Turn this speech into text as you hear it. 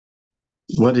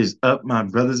What is up, my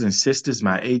brothers and sisters,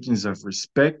 my agents of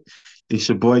respect? It's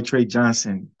your boy Trey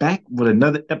Johnson back with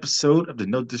another episode of the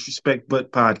No Disrespect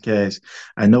But podcast.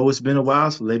 I know it's been a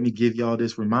while, so let me give y'all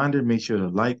this reminder. Make sure to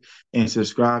like and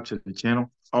subscribe to the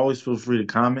channel. Always feel free to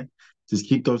comment. Just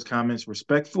keep those comments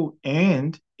respectful.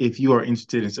 And if you are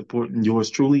interested in supporting yours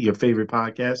truly, your favorite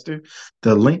podcaster,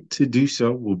 the link to do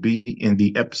so will be in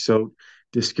the episode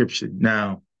description.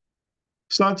 Now,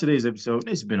 start today's episode.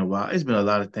 It's been a while. It's been a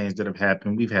lot of things that have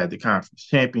happened. We've had the conference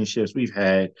championships. We've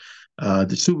had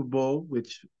the Super Bowl,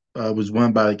 which was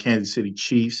won by the Kansas City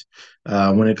Chiefs.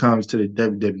 When it comes to the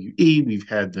WWE, we've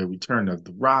had the return of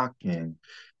The Rock and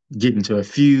getting to a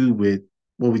feud with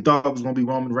what we thought was going to be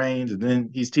Roman Reigns, and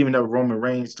then he's teaming up with Roman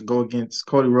Reigns to go against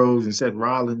Cody Rhodes and Seth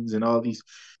Rollins and all these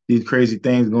crazy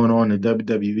things going on in the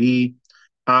WWE.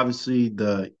 Obviously,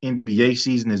 the NBA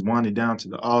season is winding down to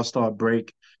the All Star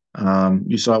break.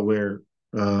 You saw where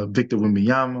Victor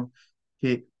Wembanyama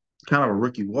hit kind of a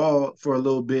rookie wall for a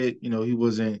little bit. You know, he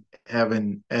wasn't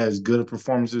having as good of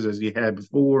performances as he had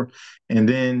before. And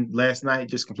then last night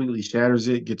just completely shatters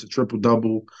it, gets a triple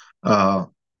double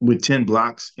with 10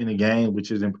 blocks in a game, which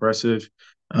is impressive.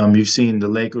 You've seen the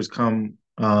Lakers come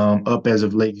up as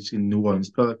of late. You've seen New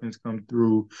Orleans Pelicans come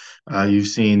through. You've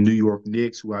seen New York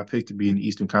Knicks, who I picked to be in the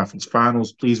Eastern Conference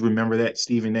Finals. Please remember that,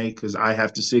 Stephen A., because I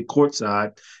have to sit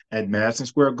courtside at Madison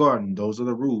Square Garden. Those are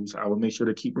the rules. I will make sure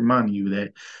to keep reminding you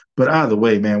that. But either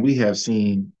way, man, we have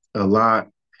seen a lot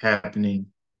happening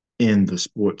in the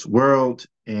sports world,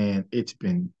 and it's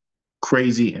been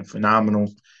crazy and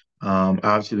phenomenal.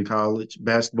 Obviously, the college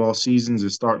basketball seasons are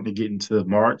starting to get into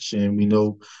March, and we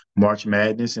know March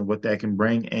Madness and what that can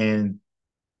bring. And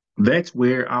that's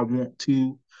where I want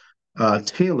to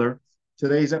tailor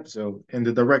today's episode in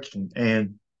the direction.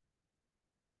 And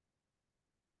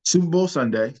Super Bowl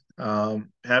Sunday,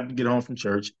 happened to get home from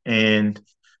church, and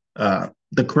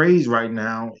the craze right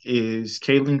now is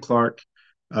Caitlin Clark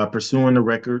pursuing the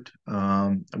record.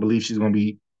 I believe she's going to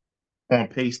be on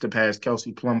pace to pass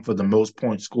Kelsey Plum for the most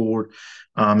points scored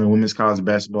in women's college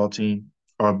basketball team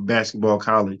or basketball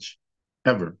college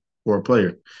ever for a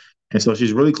player. And so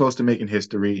she's really close to making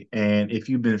history. And if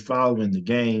you've been following the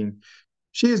game,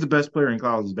 she is the best player in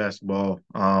college basketball.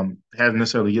 Hasn't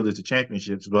necessarily yielded to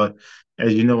championships, but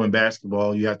as you know, in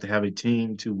basketball, you have to have a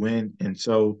team to win. And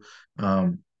so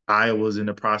um, Iowa's in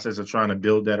the process of trying to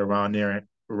build that around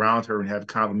her and have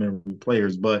complementary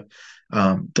players. But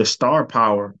the star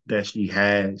power that she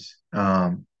has,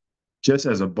 just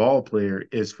as a ball player,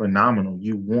 is phenomenal.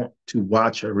 You want to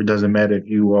watch her. It doesn't matter if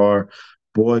you are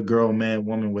boy, girl, man,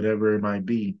 woman, whatever it might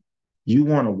be. You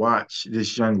want to watch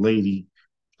this young lady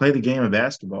play the game of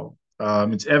basketball.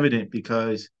 It's evident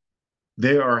because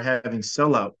they are having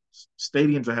sellouts.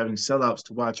 Stadiums are having sellouts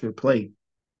to watch her play.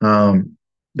 Um,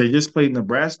 they just played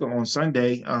Nebraska on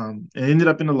Sunday and ended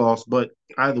up in a loss. But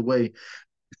either way,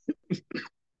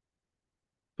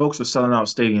 folks are selling out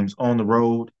stadiums on the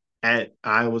road at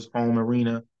Iowa's home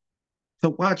arena to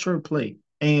watch her play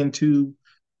and to,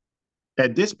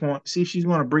 at this point, see if she's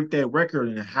going to break that record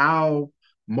and how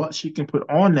much she can put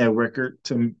on that record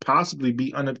to possibly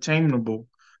be unobtainable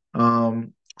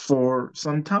for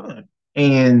some time.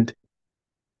 And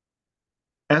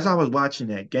as I was watching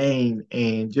that game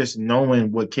and just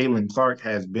knowing what Caitlin Clark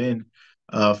has been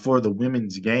for the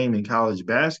women's game in college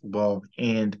basketball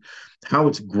and how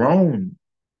it's grown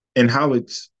and how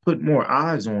it's put more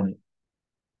eyes on it,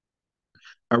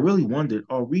 I really wondered,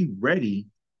 are we ready,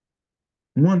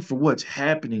 one, for what's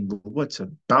happening, but what's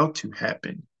about to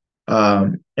happen?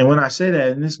 And when I say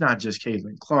that, and it's not just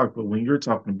Caitlin Clark, but when you're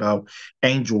talking about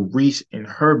Angel Reese and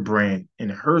her brand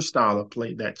and her style of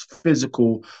play, that's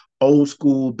physical, old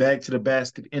school, back to the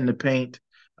basket in the paint,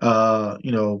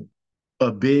 you know,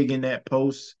 a big in that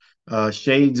post,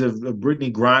 shades of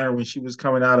Brittany Griner when she was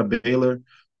coming out of Baylor.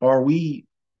 Are we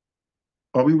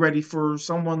are we ready for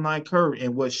someone like her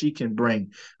and what she can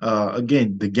bring?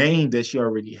 Again, the game that she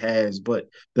already has, but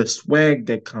the swag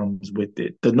that comes with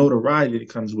it, the notoriety that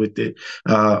comes with it.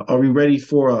 Are we ready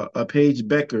for a Paige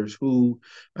Beckers who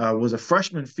was a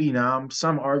freshman phenom?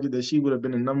 Some argue that she would have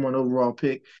been the number one overall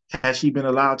pick had she been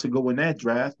allowed to go in that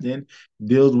draft. Then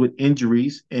deals with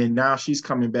injuries, and now she's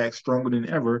coming back stronger than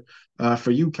ever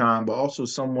for UConn, but also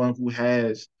someone who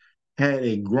has had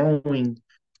a growing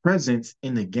presence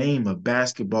in the game of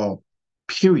basketball,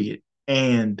 period.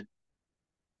 And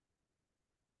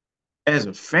as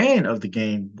a fan of the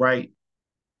game, right,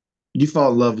 you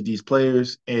fall in love with these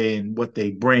players and what they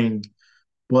bring.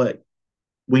 But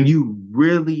when you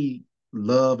really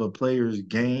love a player's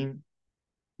game,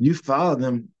 you follow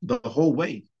them the whole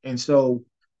way. And so,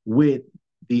 with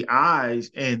the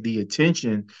eyes and the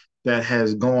attention that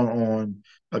has gone on,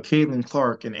 a Caitlin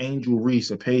Clark, and Angel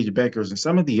Reese, a Paige Beckers, and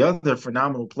some of the other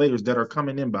phenomenal players that are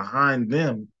coming in behind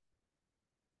them,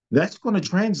 that's going to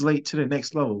translate to the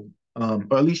next level, or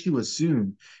at least you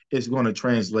assume it's going to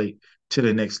translate to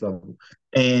the next level.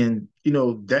 And,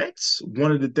 that's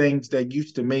one of the things that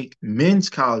used to make men's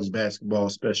college basketball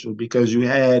special because you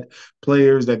had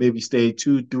players that maybe stayed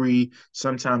 2, 3,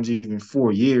 sometimes even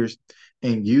 4 years,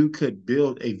 and you could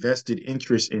build a vested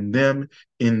interest in them,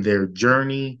 in their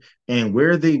journey, and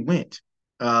where they went.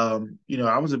 I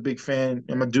was a big fan.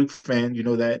 I'm a Duke fan, you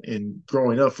know that. And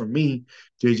growing up for me,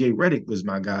 JJ Redick was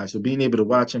my guy. So being able to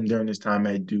watch him during his time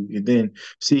at Duke and then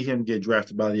see him get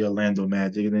drafted by the Orlando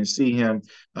Magic and then see him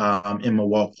in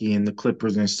Milwaukee and the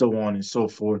Clippers and so on and so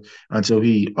forth until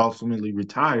he ultimately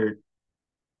retired,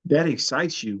 that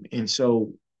excites you. And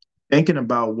so thinking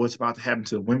about what's about to happen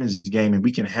to the women's game, and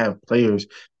we can have players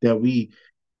that we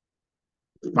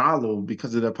follow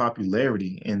because of their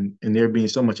popularity and there being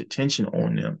so much attention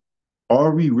on them. Are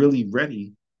we really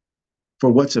ready for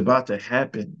what's about to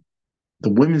happen? The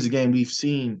women's game we've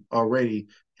seen already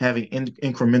having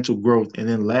incremental growth, and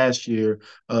then last year,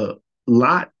 a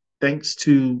lot thanks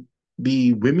to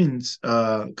the women's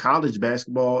college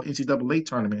basketball NCAA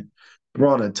tournament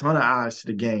brought a ton of eyes to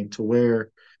the game to where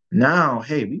now,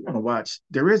 hey, we want to watch.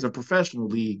 There is a professional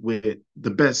league with the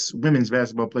best women's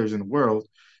basketball players in the world.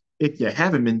 If you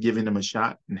haven't been giving them a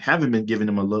shot and haven't been giving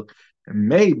them a look,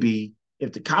 maybe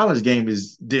if the college game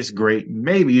is this great,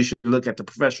 maybe you should look at the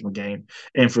professional game.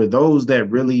 And for those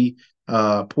that really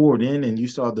poured in, and you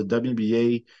saw the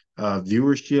WNBA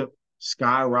viewership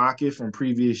skyrocket from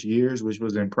previous years, which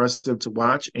was impressive to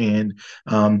watch, and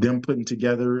them putting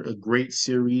together a great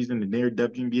series in their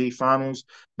WNBA finals,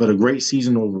 but a great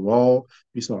season overall.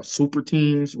 We saw super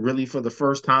teams really for the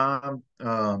first time.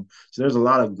 So there's a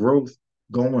lot of growth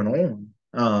going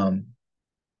on.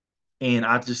 And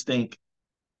I just think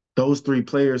those three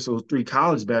players, those three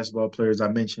college basketball players I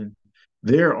mentioned,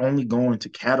 they're only going to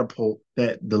catapult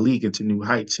the league into new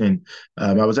heights. And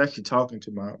I was actually talking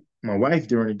to my wife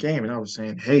during the game, and I was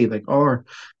saying, hey, like,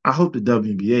 I hope the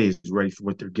WNBA is ready for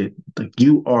what they're getting. Like,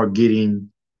 you are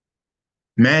getting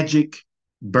Magic,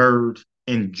 Bird,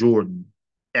 and Jordan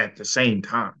at the same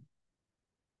time.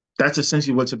 That's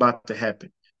essentially what's about to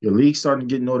happen. Your league's starting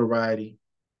to get notoriety.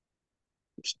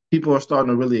 People are starting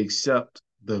to really accept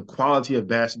the quality of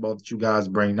basketball that you guys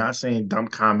bring, not saying dumb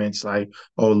comments like,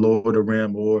 oh, lower the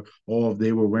rim, or, oh, if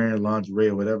they were wearing lingerie,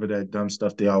 or whatever that dumb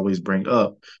stuff they always bring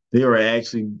up. They are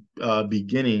actually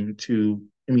beginning to,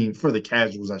 I mean, for the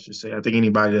casuals, I should say. I think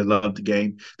anybody that loved the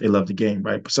game, they love the game,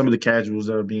 right? But some of the casuals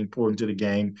that are being poured into the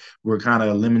game, we're kind of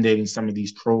eliminating some of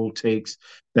these troll takes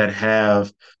that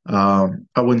have, I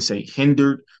wouldn't say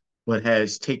hindered, but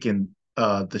has taken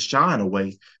the shine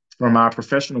away from our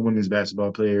professional women's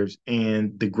basketball players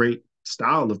and the great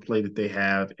style of play that they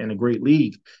have and a great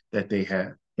league that they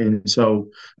have. And so,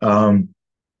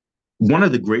 one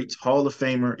of the greats, Hall of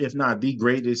Famer, if not the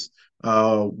greatest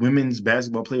women's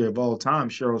basketball player of all time,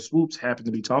 Cheryl Swoops, happened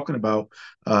to be talking about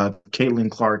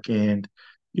Caitlin Clark and,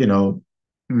 you know,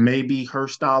 maybe her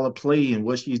style of play and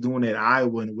what she's doing at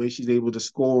Iowa and the way she's able to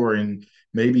score and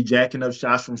maybe jacking up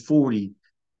shots from 40.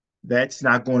 That's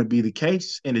not going to be the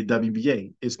case in the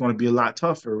WBA. It's going to be a lot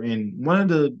tougher. And one of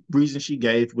the reasons she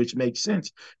gave, which makes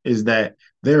sense, is that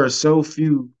there are so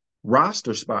few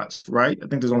roster spots, right? I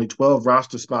think there's only 12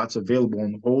 roster spots available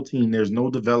on the whole team. There's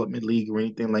no development league or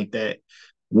anything like that,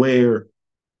 where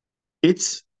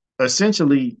it's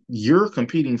essentially you're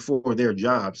competing for their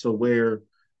job. So where,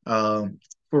 um,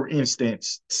 for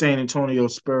instance, San Antonio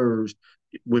Spurs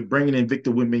with bringing in Victor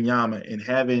Wembanyama and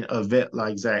having a vet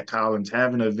like Zach Collins,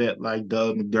 having a vet like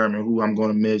Doug McDermott, who I'm going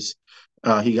to miss,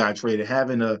 he got traded,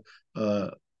 having a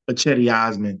Chetty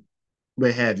Osman,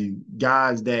 what have you,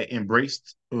 guys that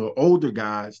embraced, older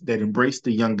guys that embraced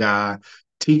the young guy,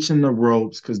 teaching the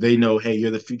ropes because they know, hey,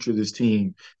 you're the future of this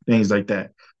team, things like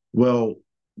that. Well,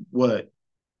 what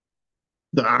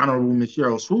the Honorable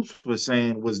Michelle Swoops was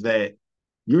saying was that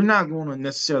you're not going to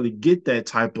necessarily get that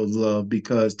type of love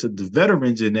because to the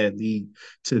veterans in that league,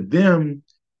 to them,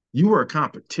 you are a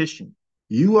competition.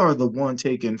 You are the one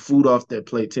taking food off their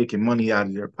plate, taking money out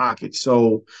of their pocket.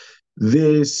 So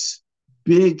this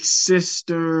big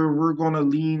sister, we're going to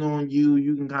lean on you.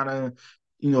 You can kind of,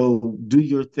 do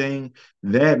your thing.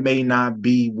 That may not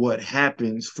be what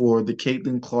happens for the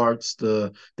Caitlin Clarks,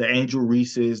 the Angel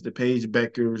Reeses, the Paige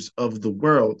Beckers of the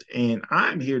world. And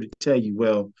I'm here to tell you,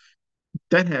 well,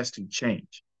 that has to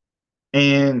change.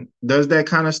 And does that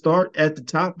kind of start at the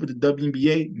top with the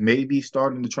WNBA, maybe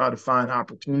starting to try to find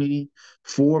opportunity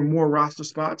for more roster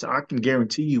spots? I can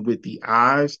guarantee you with the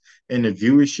eyes and the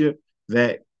viewership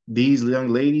that these young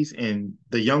ladies and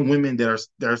the young women that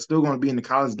are still going to be in the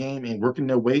college game and working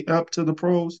their way up to the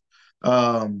pros,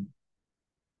 um,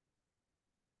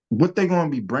 what they're going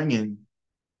to be bringing,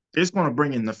 it's going to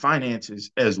bring in the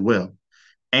finances as well.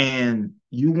 And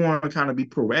you want to kind of be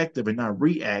proactive and not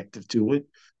reactive to it.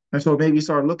 And so maybe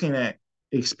start looking at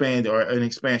expand or an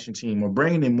expansion team or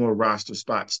bringing in more roster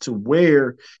spots to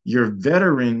where your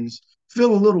veterans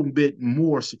feel a little bit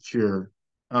more secure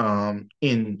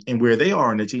in where they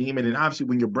are in the team. And then obviously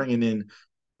when you're bringing in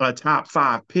a top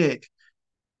five pick,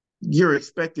 you're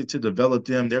expected to develop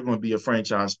them. They're going to be a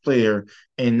franchise player,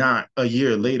 and not a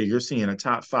year later, you're seeing a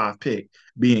top five pick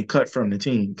being cut from the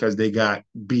team because they got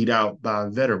beat out by a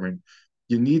veteran.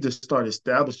 You need to start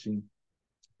establishing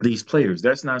these players.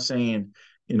 That's not saying,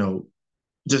 you know,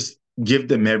 just give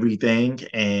them everything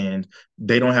and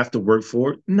they don't have to work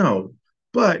for it. No.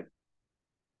 But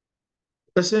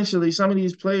essentially some of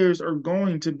these players are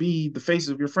going to be the faces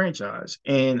of your franchise,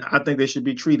 and I think they should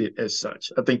be treated as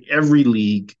such. I think every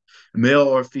league, male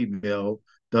or female,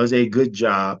 does a good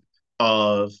job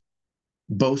of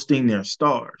boasting their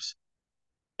stars.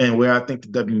 And where I think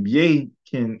the WNBA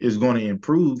can is going to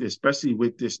improve, especially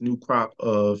with this new crop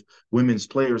of women's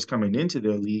players coming into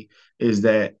their league, is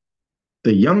that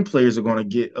the young players are going to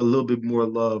get a little bit more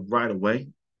love right away,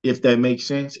 if that makes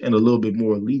sense, and a little bit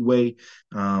more leeway.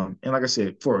 And like I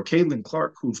said, for a Caitlin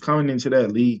Clark who's coming into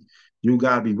that league, you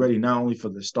got to be ready not only for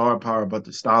the star power, but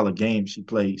the style of game she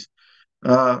plays.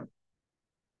 Uh,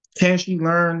 can she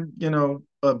learn,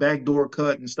 a backdoor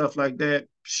cut and stuff like that?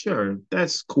 Sure,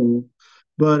 that's cool.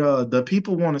 But the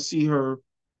people want to see her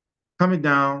coming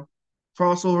down,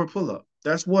 crossover pull up.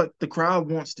 That's what the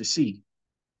crowd wants to see.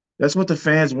 That's what the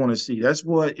fans want to see. That's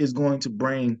what is going to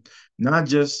bring not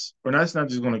just, or that's not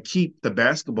just going to keep the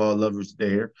basketball lovers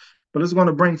there, but it's going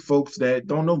to bring folks that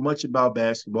don't know much about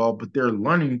basketball, but they're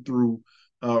learning through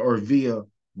or via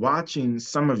watching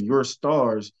some of your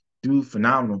stars do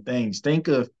phenomenal things. Think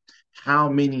of how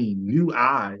many new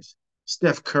eyes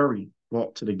Steph Curry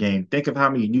brought to the game. Think of how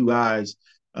many new eyes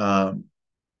um,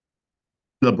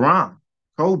 LeBron,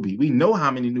 Kobe. We know how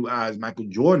many new eyes Michael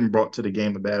Jordan brought to the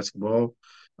game of basketball.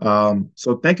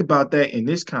 So think about that in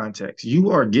this context.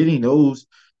 You are getting those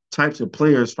types of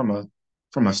players from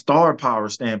a star power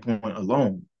standpoint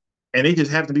alone, and they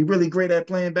just have to be really great at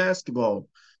playing basketball.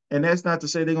 And that's not to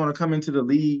say they're going to come into the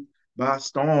league by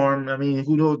storm. I mean,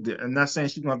 who knows? I'm not saying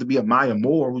she's going to have to be a Maya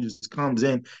Moore who just comes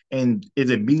in and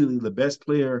is immediately the best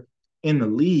player in the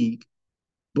league,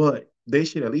 but they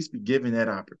should at least be given that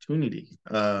opportunity.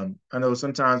 I know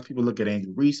sometimes people look at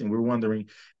Angel Reese and we're wondering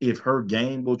if her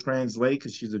game will translate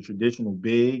because she's a traditional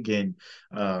big, and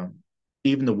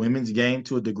even the women's game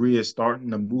to a degree is starting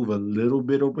to move a little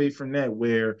bit away from that,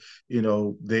 where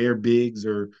their bigs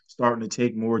are starting to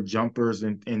take more jumpers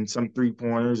and some 3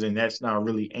 pointers, and that's not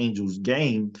really Angel's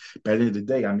game. But at the end of the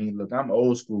day, I mean, look, I'm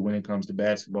old school when it comes to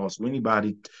basketball, so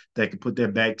anybody that can put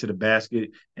their back to the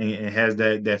basket and has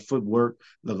that footwork.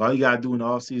 Look, all you gotta do in the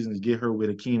offseason is get her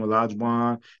with Akeem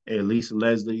Olajuwon and Lisa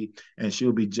Leslie, and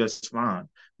she'll be just fine.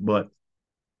 But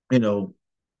you know,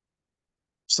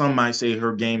 some might say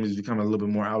her game is becoming a little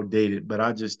bit more outdated, but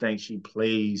I just think she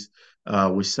plays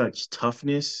with such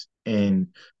toughness and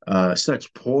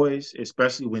such poise,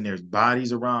 especially when there's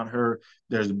bodies around her.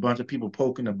 There's a bunch of people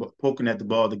poking at the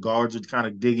ball. The guards are kind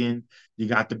of digging. You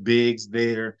got the bigs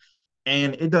there,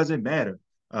 and it doesn't matter.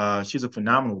 She's a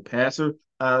phenomenal passer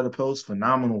out of the post,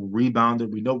 phenomenal rebounder.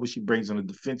 We know what she brings on the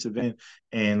defensive end,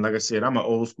 and like I said, I'm an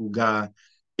old school guy.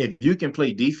 If you can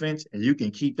play defense and you can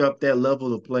keep up that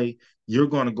level of play, you're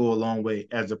going to go a long way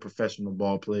as a professional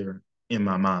ball player in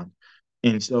my mind.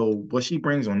 And so what she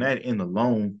brings on that end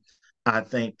alone, I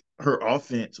think her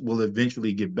offense will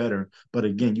eventually get better. But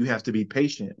again, you have to be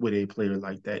patient with a player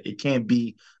like that. It can't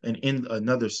be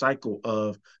another cycle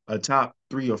of a top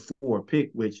 3 or 4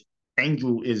 pick, which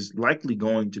Angel is likely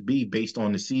going to be based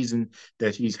on the season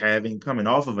that she's having coming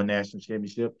off of a national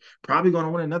championship, probably going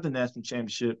to win another national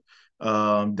championship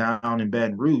down in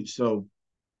Baton Rouge. So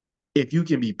if you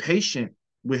can be patient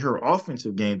with her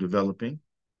offensive game developing,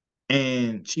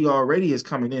 and she already is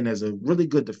coming in as a really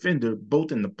good defender,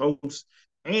 both in the post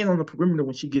and on the perimeter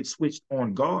when she gets switched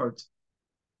on guards,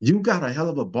 you got a hell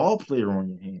of a ball player on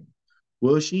your hand.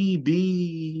 Will she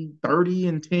be 30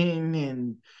 and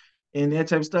 10 and that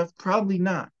type of stuff? Probably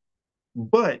not.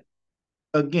 But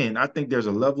again, I think there's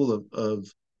a level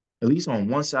of at least on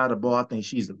one side of the ball, I think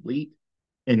she's elite.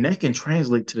 And that can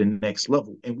translate to the next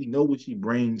level. And we know what she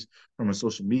brings from a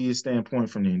social media standpoint,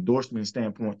 from the endorsement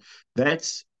standpoint.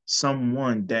 That's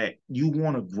someone that you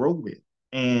want to grow with.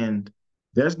 And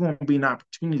there's going to be an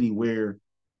opportunity where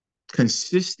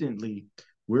consistently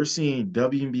we're seeing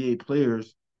WNBA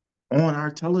players on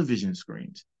our television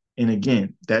screens. And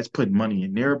again, that's putting money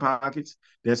in their pockets.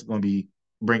 That's going to be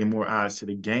bringing more eyes to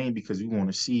the game because we want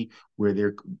to see where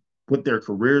their what their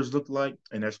careers look like,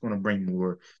 and that's going to bring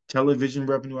more television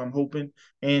revenue. I'm hoping,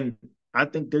 and I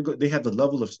think they have the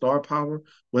level of star power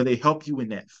where they help you in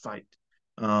that fight.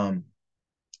 Um,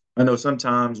 I know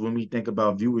sometimes when we think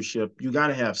about viewership, you got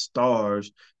to have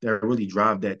stars that really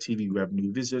drive that TV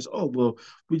revenue. If it's just, oh, well,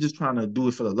 we're just trying to do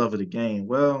it for the love of the game.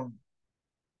 Well,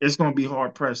 it's going to be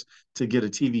hard pressed to get a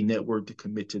TV network to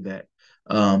commit to that.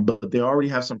 But they already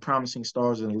have some promising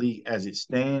stars in the league as it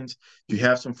stands. You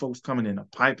have some folks coming in the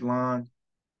pipeline.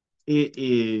 It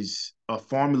is a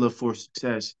formula for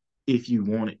success if you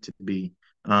want it to be.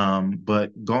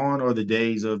 But gone are the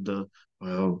days of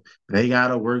well, they got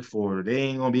to work for it. They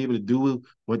ain't going to be able to do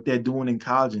what they're doing in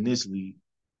college in this league.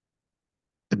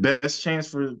 The best chance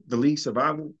for the league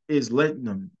survival is letting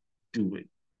them do it.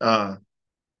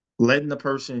 Letting the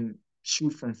person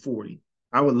shoot from 40.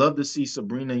 I would love to see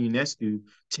Sabrina Ionescu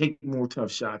take more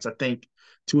tough shots. I think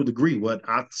to a degree, what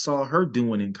I saw her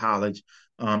doing in college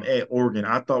at Oregon,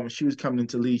 I thought when she was coming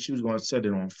into the league, she was going to set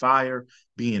it on fire,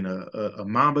 being a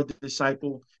Mamba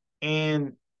disciple.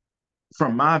 And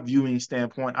from my viewing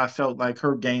standpoint, I felt like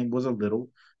her game was a little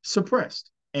suppressed.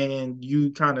 And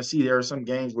you kind of see there are some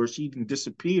games where she can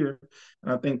disappear.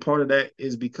 And I think part of that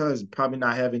is because probably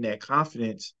not having that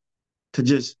confidence to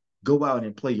just go out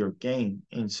and play your game.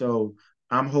 And so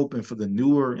I'm hoping for the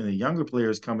newer and the younger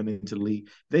players coming into the league,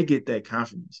 they get that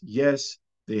confidence. Yes,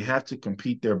 they have to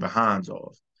compete their behinds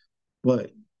off,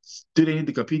 but do they need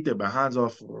to compete their behinds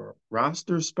off for a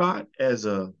roster spot as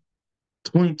a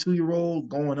 22-year-old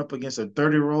going up against a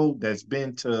 30-year-old that's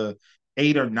been to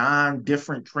 8 or 9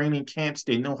 different training camps?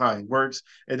 They know how it works.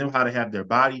 They know how to have their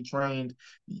body trained.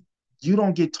 You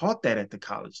don't get taught that at the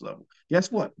college level.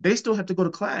 Guess what? They still have to go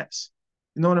to class.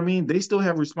 You know what I mean? They still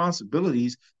have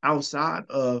responsibilities outside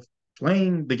of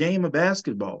playing the game of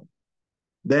basketball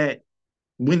that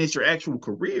when it's your actual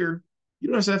career, you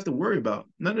don't have to worry about.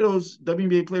 None of those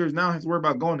WNBA players now have to worry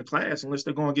about going to class unless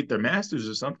they're going to get their master's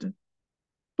or something.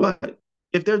 But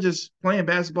if they're just playing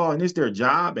basketball and it's their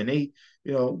job and they,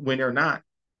 when they're not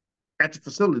at the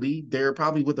facility, they're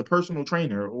probably with a personal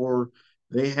trainer or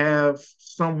they have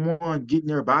someone getting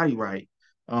their body right.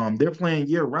 They're playing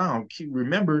year round.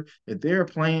 Remember that they're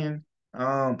playing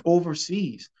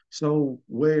overseas. So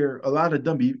where a lot of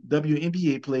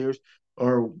WNBA players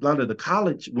or a lot of the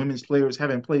college women's players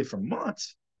haven't played for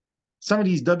months, some of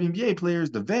these WNBA players,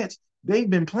 the vets, they've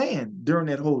been playing during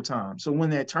that whole time. So when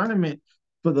that tournament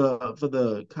for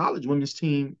the college women's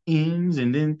team ends,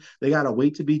 and then they gotta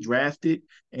wait to be drafted,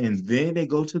 and then they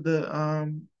go to their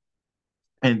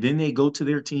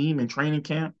team and training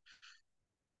camp.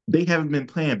 They haven't been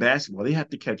playing basketball. They have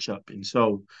to catch up, and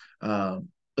so uh,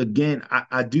 again,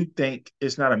 I do think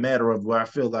it's not a matter of where I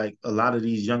feel like a lot of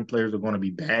these young players are going to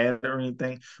be bad or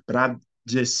anything, but I've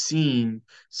just seen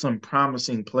some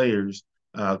promising players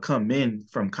come in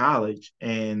from college,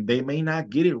 and they may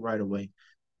not get it right away,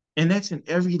 and that's in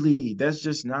every league. That's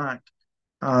just not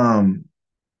um,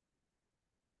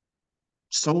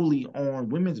 solely on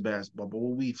women's basketball, but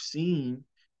what we've seen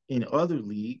in other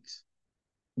leagues,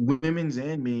 women's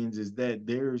and men's, is that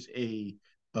there's a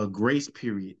grace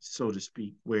period, so to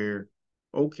speak, where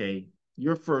okay,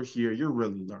 your first year you're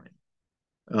really learning.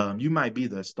 You might be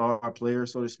the star player,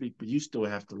 so to speak, but you still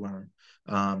have to learn.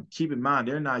 Keep in mind,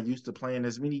 they're not used to playing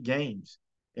as many games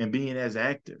and being as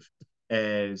active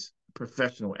as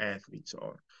professional athletes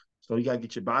are. So you got to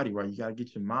get your body right. You got to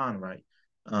get your mind right.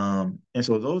 And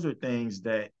so those are things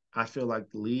that I feel like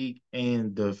the league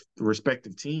and the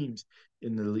respective teams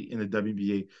in the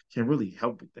WNBA can really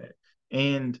help with that.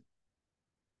 And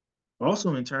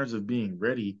also, in terms of being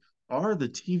ready, are the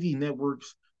TV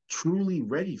networks truly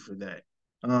ready for that?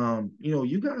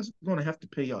 You guys are going to have to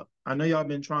pay up. I know y'all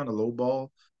been trying to lowball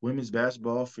women's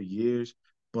basketball for years,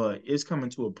 but it's coming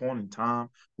to a point in time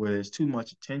where there's too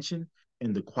much attention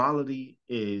and the quality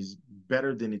is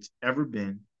better than it's ever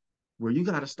been, where you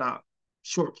got to stop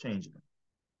shortchanging them.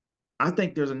 I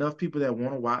think there's enough people that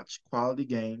want to watch quality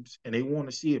games and they want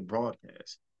to see it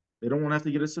broadcast. They don't want to have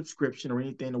to get a subscription or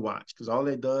anything to watch because all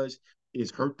that does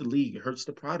is hurt the league. It hurts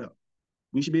the product.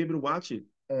 We should be able to watch it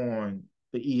on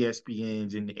the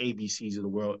ESPNs and the ABCs of the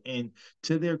world. And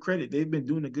to their credit, they've been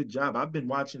doing a good job. I've been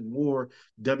watching more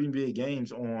WNBA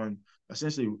games on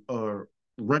essentially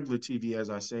regular TV,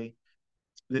 as I say,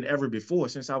 than ever before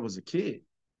since I was a kid.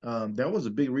 That was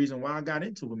a big reason why I got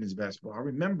into women's basketball. I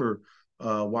remember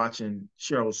watching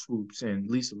Cheryl Swoops and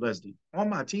Lisa Leslie on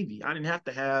my TV. I didn't have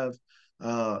to have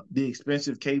the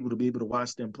expensive cable to be able to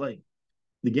watch them play.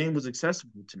 The game was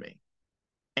accessible to me.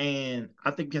 And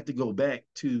I think you have to go back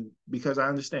to, because I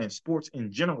understand sports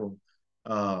in general,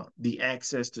 the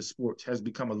access to sports has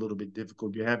become a little bit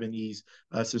difficult. You're having these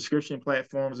subscription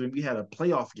platforms, and we had a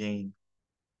playoff game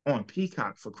on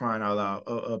Peacock, for crying out loud,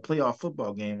 a playoff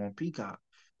football game on Peacock.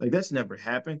 Like, that's never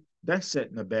happened. That's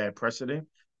setting a bad precedent.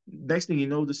 Next thing you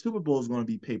know, the Super Bowl is going to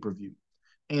be pay-per-view.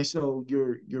 And so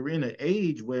you're in an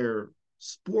age where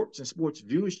sports and sports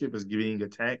viewership is being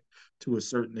attacked to a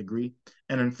certain degree.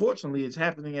 And unfortunately, it's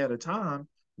happening at a time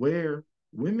where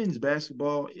women's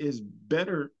basketball is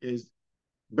better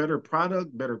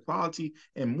product, better quality,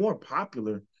 and more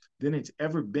popular than it's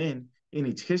ever been in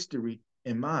its history,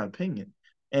 in my opinion.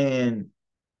 And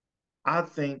I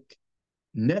think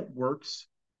networks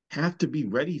have to be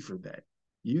ready for that.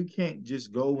 You can't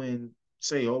just go and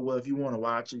say, oh, well, if you want to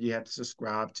watch it, you have to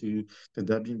subscribe to the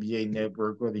WNBA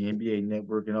network or the NBA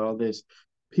network and all this.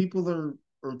 People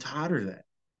are tired of that.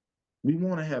 We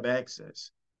want to have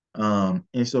access.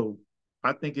 And so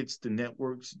I think it's the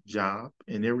network's job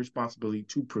and their responsibility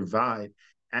to provide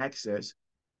access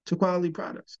to quality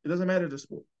products. It doesn't matter the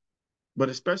sport, but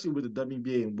especially with the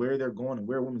WNBA and where they're going and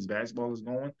where women's basketball is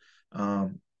going,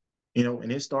 um,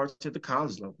 and it starts at the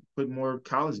college level. Put more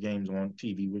college games on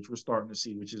TV, which we're starting to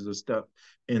see, which is a step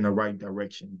in the right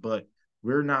direction. But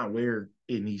we're not where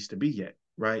it needs to be yet,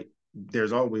 right?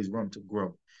 There's always room to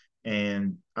grow.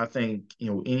 And I think,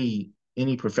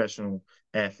 any professional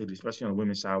athlete, especially on the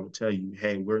women's side, will tell you,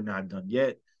 hey, we're not done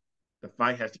yet. The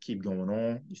fight has to keep going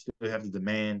on. You still have to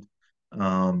demand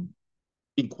um,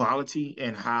 equality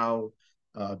and how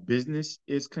business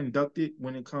is conducted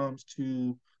when it comes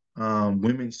to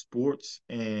women's sports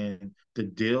and the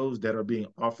deals that are being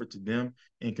offered to them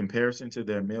in comparison to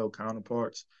their male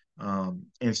counterparts.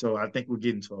 And so I think we're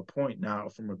getting to a point now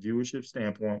from a viewership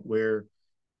standpoint where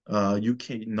you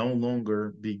can no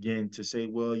longer begin to say,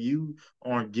 well, you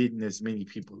aren't getting as many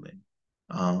people in.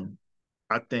 Um,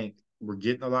 I think we're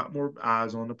getting a lot more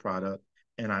eyes on the product,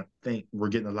 and I think we're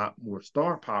getting a lot more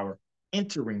star power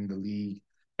entering the league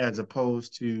as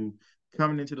opposed to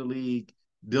coming into the league,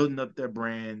 building up their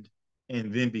brand,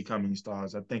 and then becoming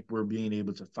stars. I think we're being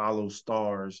able to follow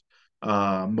stars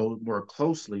more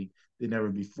closely than ever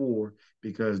before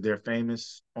because they're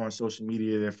famous on social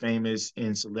media, they're famous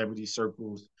in celebrity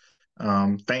circles,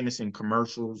 famous in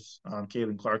commercials.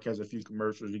 Caitlin Clark has a few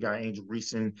commercials. You got Angel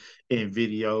Reese in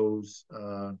videos,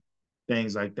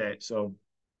 things like that. So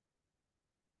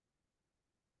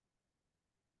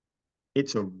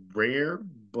it's a rare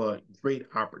but great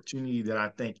opportunity that I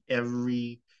think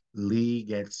every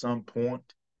league at some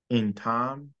point in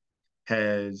time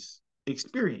has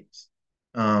experienced.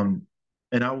 Um,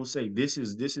 and I will say this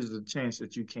is a chance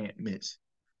that you can't miss.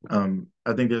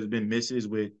 I think there's been misses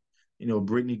with,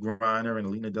 Brittany Griner and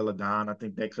Alina Deladon. I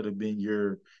think that could have been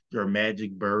your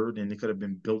magic bird, and it could have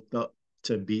been built up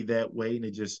to be that way, and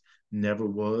it just never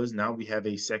was. Now we have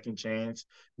a second chance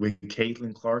with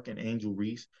Caitlin Clark and Angel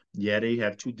Reese. Yeah, they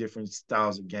have two different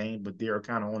styles of game, but they are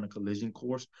kind of on a collision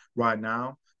course right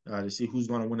now to see who's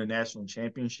going to win a national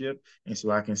championship. And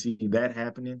so I can see that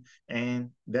happening, and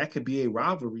that could be a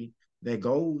rivalry that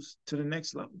goes to the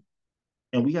next level.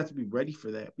 And we have to be ready for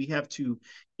that. We have to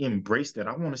embrace that.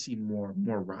 I want to see more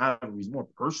rivalries, more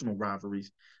personal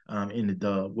rivalries in the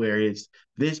dub, where it's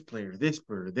this player,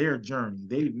 their journey,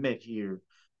 they've met here.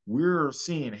 We're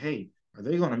seeing, hey, are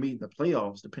they going to meet in the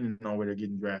playoffs depending on where they're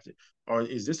getting drafted? Or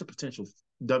is this a potential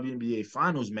WNBA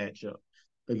finals matchup?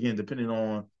 Again, depending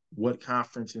on what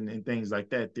conference and things like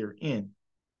that they're in,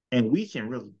 and we can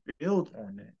really build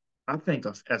on that. I think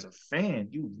as a fan,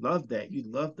 you love that. You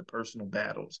love the personal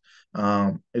battles,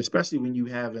 especially when you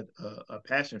have a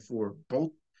passion for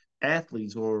both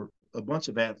athletes or a bunch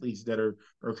of athletes that are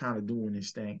kind of doing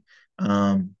this thing.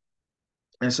 Um,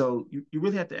 and so you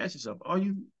really have to ask yourself, are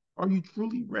you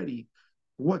truly ready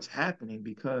for what's happening?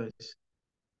 Because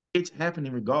it's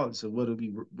happening regardless of whether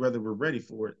we're ready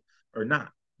for it or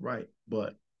not, right?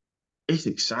 But it's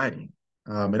exciting.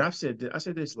 And I said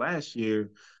this last year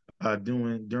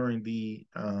during the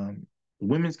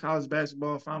women's college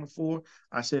basketball Final Four.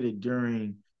 I said it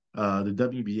during the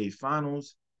WNBA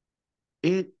Finals.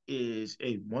 It is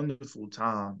a wonderful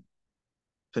time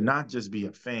to not just be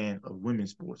a fan of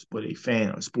women's sports, but a fan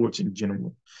of sports in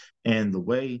general. And the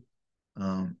way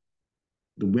um,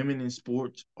 the women in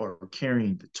sports are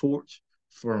carrying the torch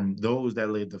from those that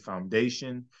laid the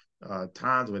foundation,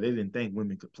 times where they didn't think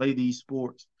women could play these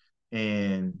sports,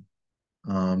 and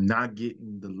not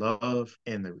getting the love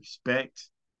and the respect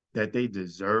that they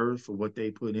deserve for what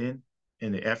they put in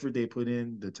and the effort they put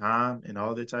in, the time and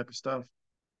all that type of stuff.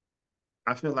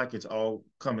 I feel like it's all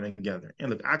coming together. And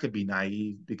look, I could be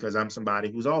naive because I'm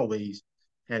somebody who's always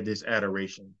had this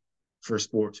adoration for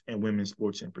sports and women's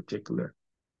sports in particular.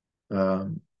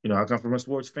 I come from a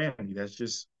sports family. That's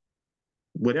just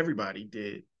what everybody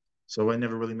did. So it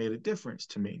never really made a difference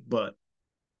to me. But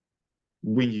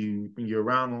when you're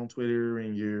around on Twitter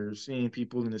and you're seeing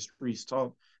people in the streets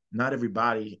talk, not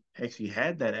everybody actually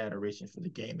had that adoration for the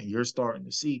game, and you're starting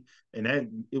to see, and that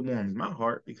it warms my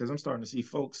heart because I'm starting to see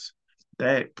folks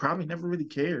that probably never really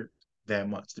cared that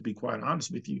much, to be quite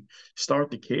honest with you,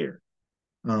 start to care.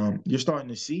 You're starting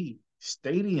to see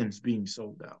stadiums being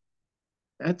sold out.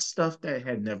 That's stuff that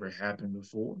had never happened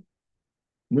before.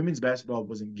 Women's basketball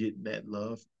wasn't getting that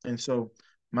love. And so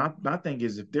my thing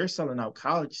is if they're selling out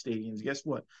college stadiums, guess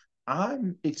what?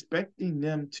 I'm expecting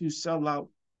them to sell out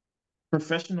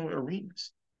professional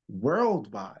arenas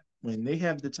worldwide when they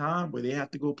have the time where they have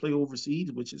to go play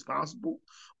overseas, which is possible.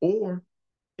 Or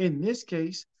in this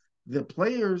case, the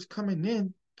players coming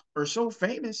in are so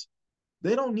famous,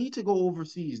 they don't need to go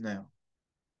overseas now.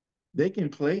 They can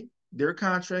play their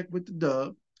contract with the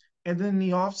Dub, and then in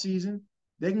the off season,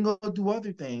 they can go do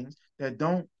other things that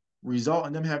don't result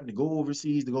in them having to go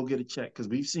overseas to go get a check. Because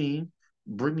we've seen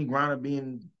Brittany Griner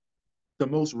being the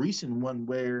most recent one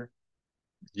where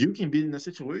you can be in a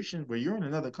situation where you're in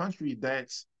another country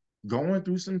that's going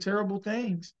through some terrible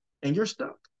things and you're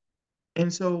stuck.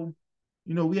 And so,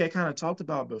 we had kind of talked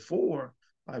about before,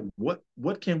 like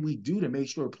what can we do to make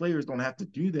sure players don't have to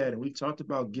do that? And we talked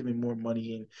about giving more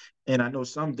money in. And I know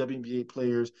some WNBA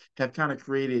players have kind of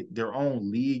created their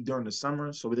own league during the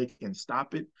summer so they can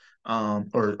stop it,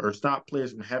 or stop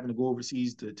players from having to go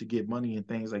overseas to get money and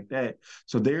things like that.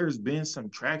 So there's been some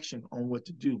traction on what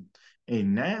to do.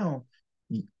 And now,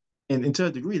 and to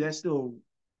a degree, that still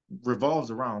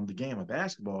revolves around the game of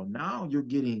basketball. Now you're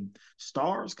getting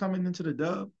stars coming into the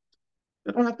Dub.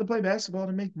 They don't have to play basketball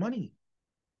to make money.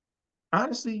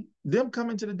 Honestly, them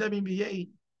coming to the WNBA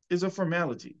is a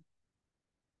formality.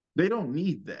 They don't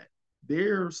need that.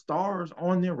 They're stars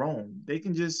on their own. They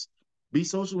can just be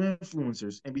social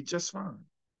influencers and be just fine.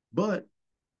 But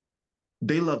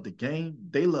they love the game.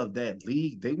 They love that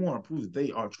league. They want to prove that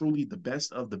they are truly the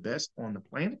best of the best on the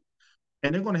planet.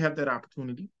 And they're going to have that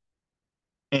opportunity.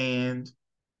 And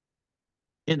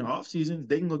in the off season,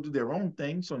 they can go do their own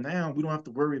thing. So now we don't have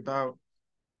to worry about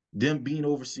them being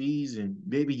overseas and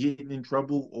maybe getting in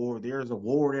trouble, or there's a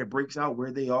war that breaks out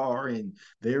where they are and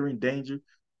they're in danger.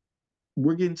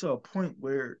 We're getting to a point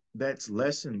where that's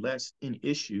less and less an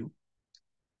issue.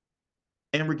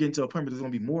 And we're getting to a point where there's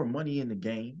going to be more money in the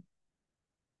game.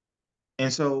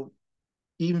 And so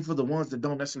even for the ones that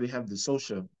don't necessarily have the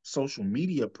social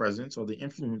media presence or the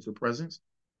influencer presence,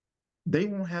 they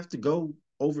won't have to go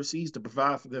overseas to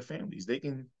provide for their families. They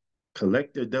can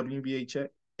collect their WNBA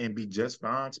check and be just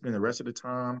fine, spend the rest of the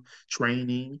time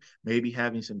training, maybe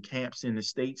having some camps in the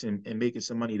States and making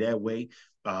some money that way.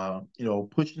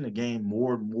 Pushing the game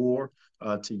more and more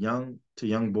to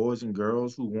young boys and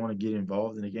girls who want to get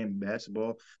involved in the game of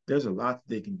basketball. There's a lot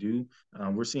that they can do.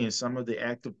 We're seeing some of the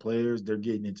active players, they're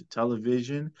getting into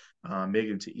television,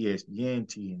 making it to ESPN,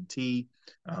 TNT,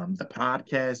 the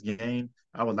podcast game.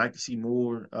 I would like to see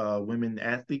more women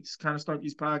athletes kind of start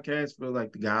these podcasts. Feel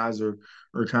like the guys are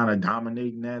kind of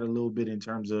dominating that a little bit in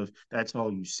terms of that's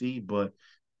all you see. But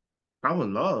I would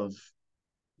love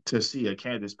to see a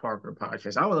Candace Parker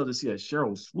podcast. I would love to see a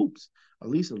Cheryl Swoops, a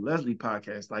Lisa Leslie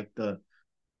podcast, like the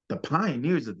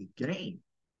pioneers of the game.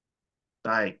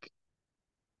 Like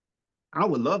I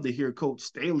would love to hear Coach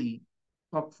Staley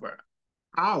talk for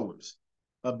hours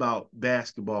about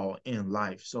basketball and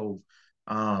life. So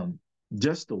um,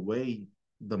 just the way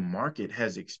the market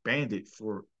has expanded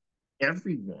for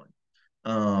everyone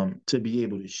to be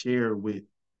able to share with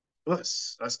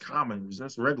us commoners,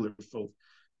 us regular folk,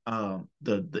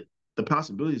 the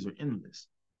possibilities are endless.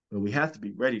 But we have to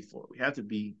be ready for it. We have to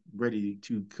be ready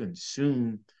to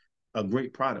consume a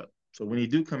great product. So when they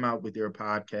do come out with their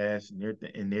podcasts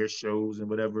and their shows and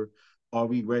whatever, are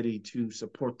we ready to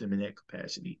support them in that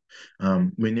capacity?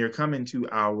 When they're coming to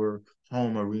our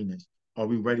home arenas, are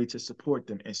we ready to support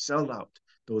them and sell out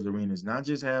those arenas? Not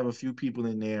just have a few people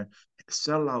in there,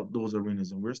 sell out those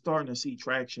arenas. And we're starting to see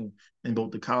traction in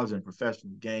both the college and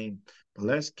professional game. But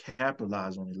let's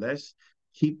capitalize on it. Let's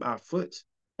keep our foot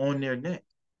on their neck.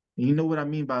 And you know what I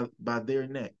mean by their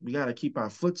neck. We got to keep our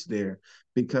foots there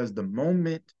because the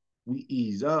moment we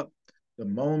ease up, the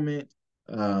moment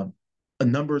uh,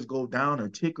 numbers go down a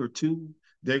tick or two,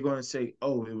 they're going to say,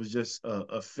 "Oh, it was just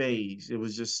a phase. It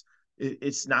was just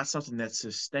it's not something that's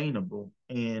sustainable."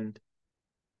 And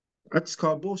I just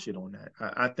call bullshit on that.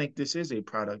 I think this is a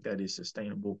product that is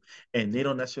sustainable, and they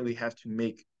don't necessarily have to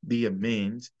make the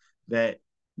amends that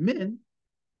men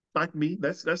like me,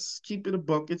 let's keep it a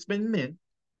buck. It's been men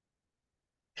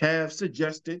have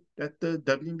suggested that the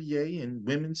WNBA and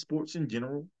women's sports in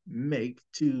general make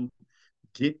to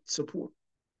get support.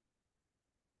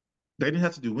 They didn't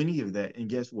have to do any of that, and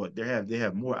guess what? They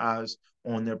have more eyes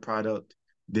on their product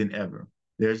than ever.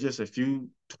 There's just a few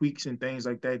tweaks and things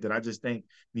like that that I just think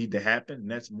need to happen,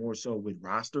 and that's more so with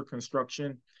roster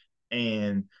construction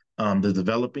and the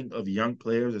developing of young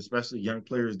players, especially young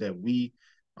players that we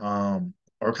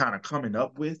are kind of coming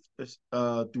up with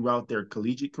throughout their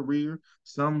collegiate career.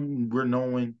 Some we're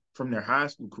knowing from their high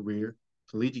school career,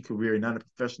 collegiate career, not a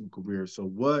professional career. So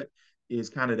what is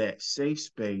kind of that safe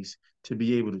space to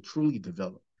be able to truly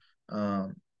develop.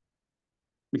 Um,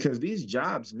 because these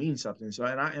jobs mean something. So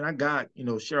and I got,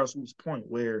 Cheryl Swoop's point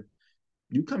where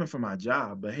you coming from my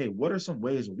job, but hey, what are some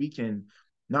ways we can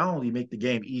not only make the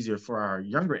game easier for our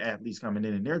younger athletes coming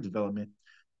in their development,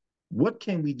 what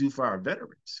can we do for our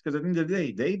veterans? Because at the end of the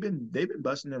day, they've been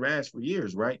busting their ass for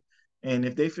years, right? And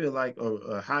if they feel like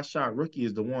a high shot rookie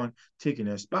is the one taking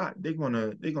their spot, they're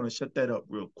gonna shut that up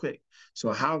real quick.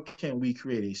 So how can we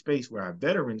create a space where our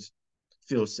veterans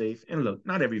feel safe? And look,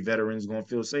 not every veteran is gonna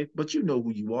feel safe, but you know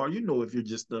who you are. You know if you're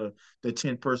just the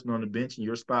 10th person on the bench and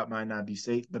your spot might not be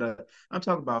safe. But I'm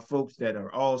talking about folks that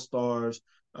are all stars,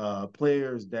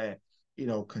 players that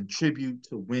contribute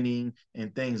to winning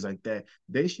and things like that.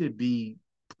 They should be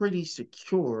pretty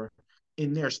secure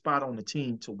in their spot on the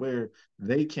team to where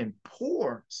they can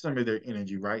pour some of their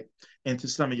energy right into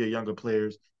some of your younger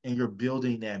players, and you're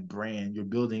building that brand. You're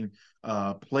building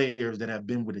players that have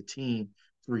been with a team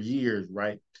for years,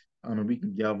 right? And we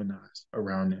can galvanize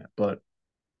around that. But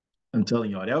I'm telling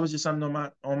y'all, that was just something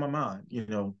on my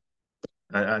mind.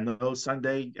 I know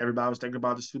Sunday everybody was thinking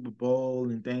about the Super Bowl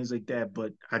and things like that,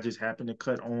 but I just happened to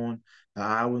cut on the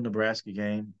Iowa Nebraska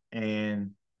game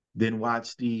and then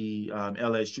watch the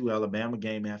LSU Alabama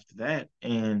game after that,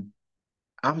 and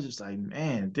I was just like,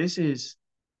 man, these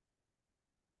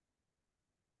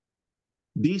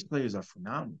players are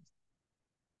phenomenal,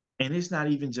 and it's not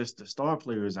even just the star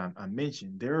players I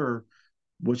mentioned. There are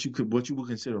what you would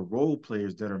consider role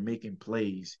players that are making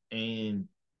plays, and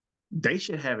they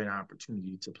should have an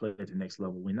opportunity to play at the next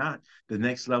level. We're not the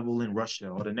next level in Russia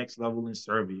or the next level in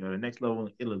Serbia or the next level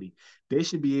in Italy. They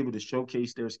should be able to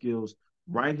showcase their skills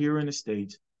right here in the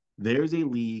States. There's a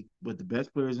league with the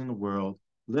best players in the world.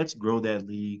 Let's grow that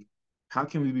league. How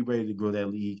can we be ready to grow that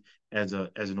league as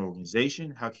an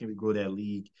organization? How can we grow that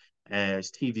league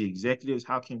as TV executives?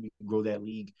 How can we grow that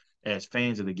league as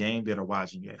fans of the game that are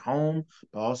watching at home,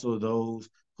 but also those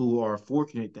who are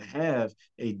fortunate to have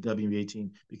a WNBA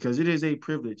team, because it is a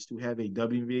privilege to have a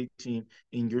WNBA team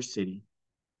in your city.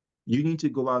 You need to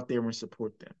go out there and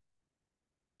support them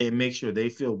and make sure they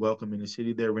feel welcome in the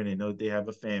city they're in and know that they have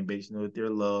a fan base, know that they're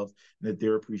loved, and that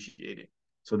they're appreciated.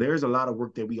 So there's a lot of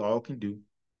work that we all can do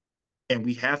and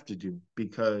we have to do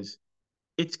because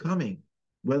it's coming,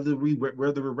 whether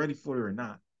we're ready for it or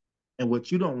not. And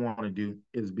what you don't want to do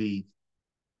is be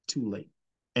too late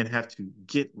and have to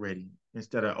get ready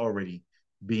instead of already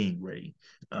being ready.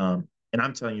 And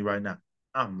I'm telling you right now,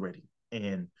 I'm ready.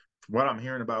 And from what I'm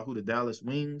hearing about who the Dallas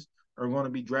Wings are going to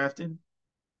be drafting,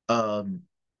 um,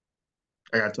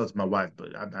 I got to talk to my wife,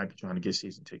 but I'd be trying to get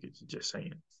season tickets. Just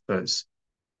saying, because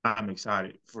I was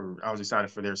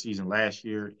excited for their season last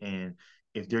year, and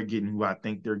if they're getting who I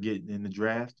think they're getting in the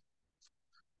draft,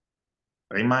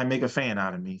 they might make a fan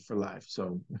out of me for life.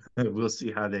 So we'll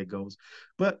see how that goes.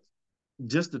 But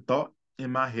just a thought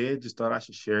in my head, just thought I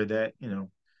should share that.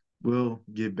 We'll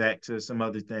get back to some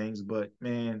other things, but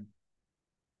man,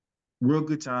 real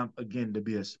good time again to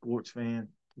be a sports fan.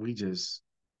 We just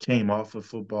came off of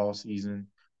football season.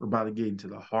 We're about to get into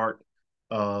the heart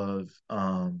of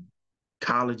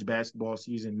college basketball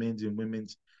season, men's and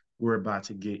women's. We're about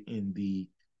to get in the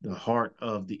heart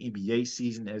of the NBA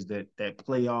season as that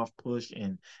playoff push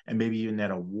and maybe even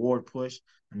that award push.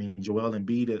 I mean, Joel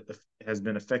Embiid has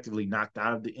been effectively knocked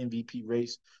out of the MVP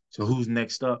race. So who's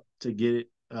next up to get it?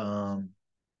 And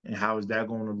how is that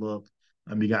going to look?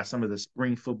 You got some of the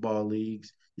spring football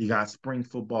leagues. You got spring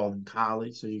football in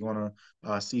college, so you're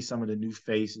gonna see some of the new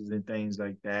faces and things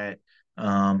like that.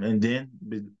 And then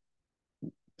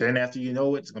after you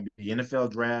know it, it's gonna be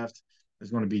NFL draft.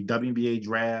 It's gonna be WNBA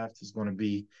draft. It's gonna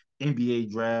be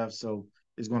NBA draft. So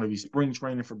it's gonna be spring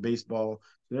training for baseball.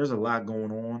 So there's a lot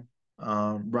going on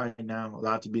right now. A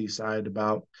lot to be excited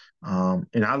about,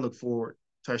 and I look forward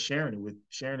to sharing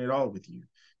it all with you.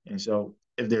 And so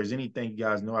if there's anything you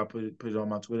guys know, I put it on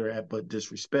my Twitter at But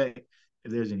Disrespect.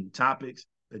 If there's any topics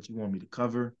that you want me to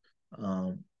cover.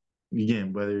 Um,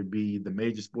 Again, whether it be the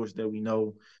major sports that we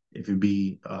know, if it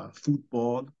be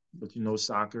football, but you know,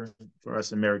 soccer for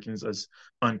us Americans, us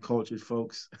uncultured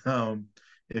folks.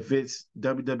 If it's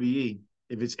WWE,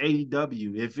 if it's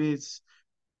AEW, if it's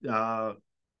uh,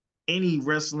 any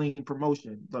wrestling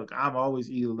promotion. Look, I'm always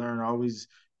eager to learn, always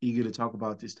eager to talk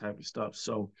about this type of stuff.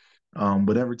 So,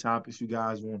 whatever topics you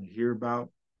guys want to hear about,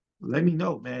 let me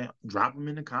know, man. Drop them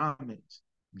in the comments.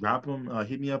 Drop them.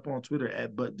 Hit me up on Twitter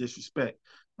at But Disrespect.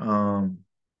 Um,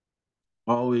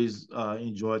 Always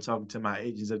enjoy talking to my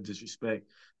agents of disrespect,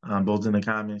 both in the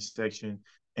comments section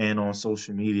and on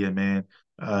social media, man.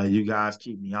 You guys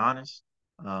keep me honest.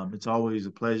 It's always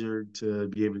a pleasure to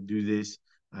be able to do this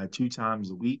 2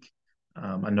 times a week.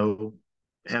 I know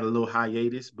I had a little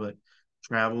hiatus, but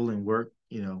travel and work,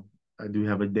 I do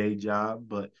have a day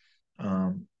job,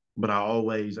 um, but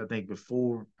I think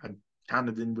before I kind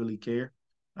of didn't really care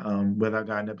whether I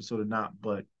got an episode or not,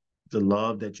 but the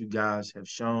love that you guys have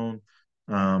shown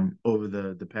over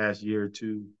the past year or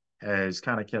two has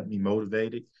kind of kept me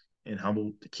motivated and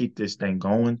humbled to keep this thing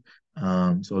going.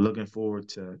 So looking forward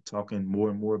to talking more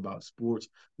and more about sports.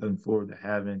 Looking forward to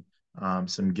having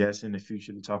some guests in the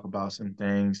future to talk about some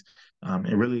things,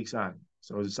 and really exciting.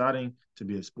 So it's exciting to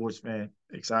be a sports fan,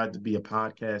 excited to be a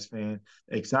podcast fan,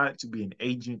 excited to be an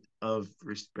agent of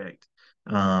respect.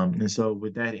 And so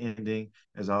with that ending,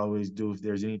 as I always do, if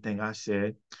there's anything I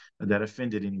said that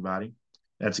offended anybody,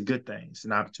 that's a good thing. It's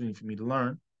an opportunity for me to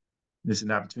learn. It's an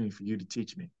opportunity for you to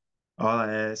teach me. All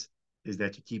I ask is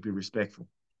that you keep it respectful.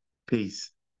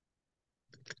 Peace.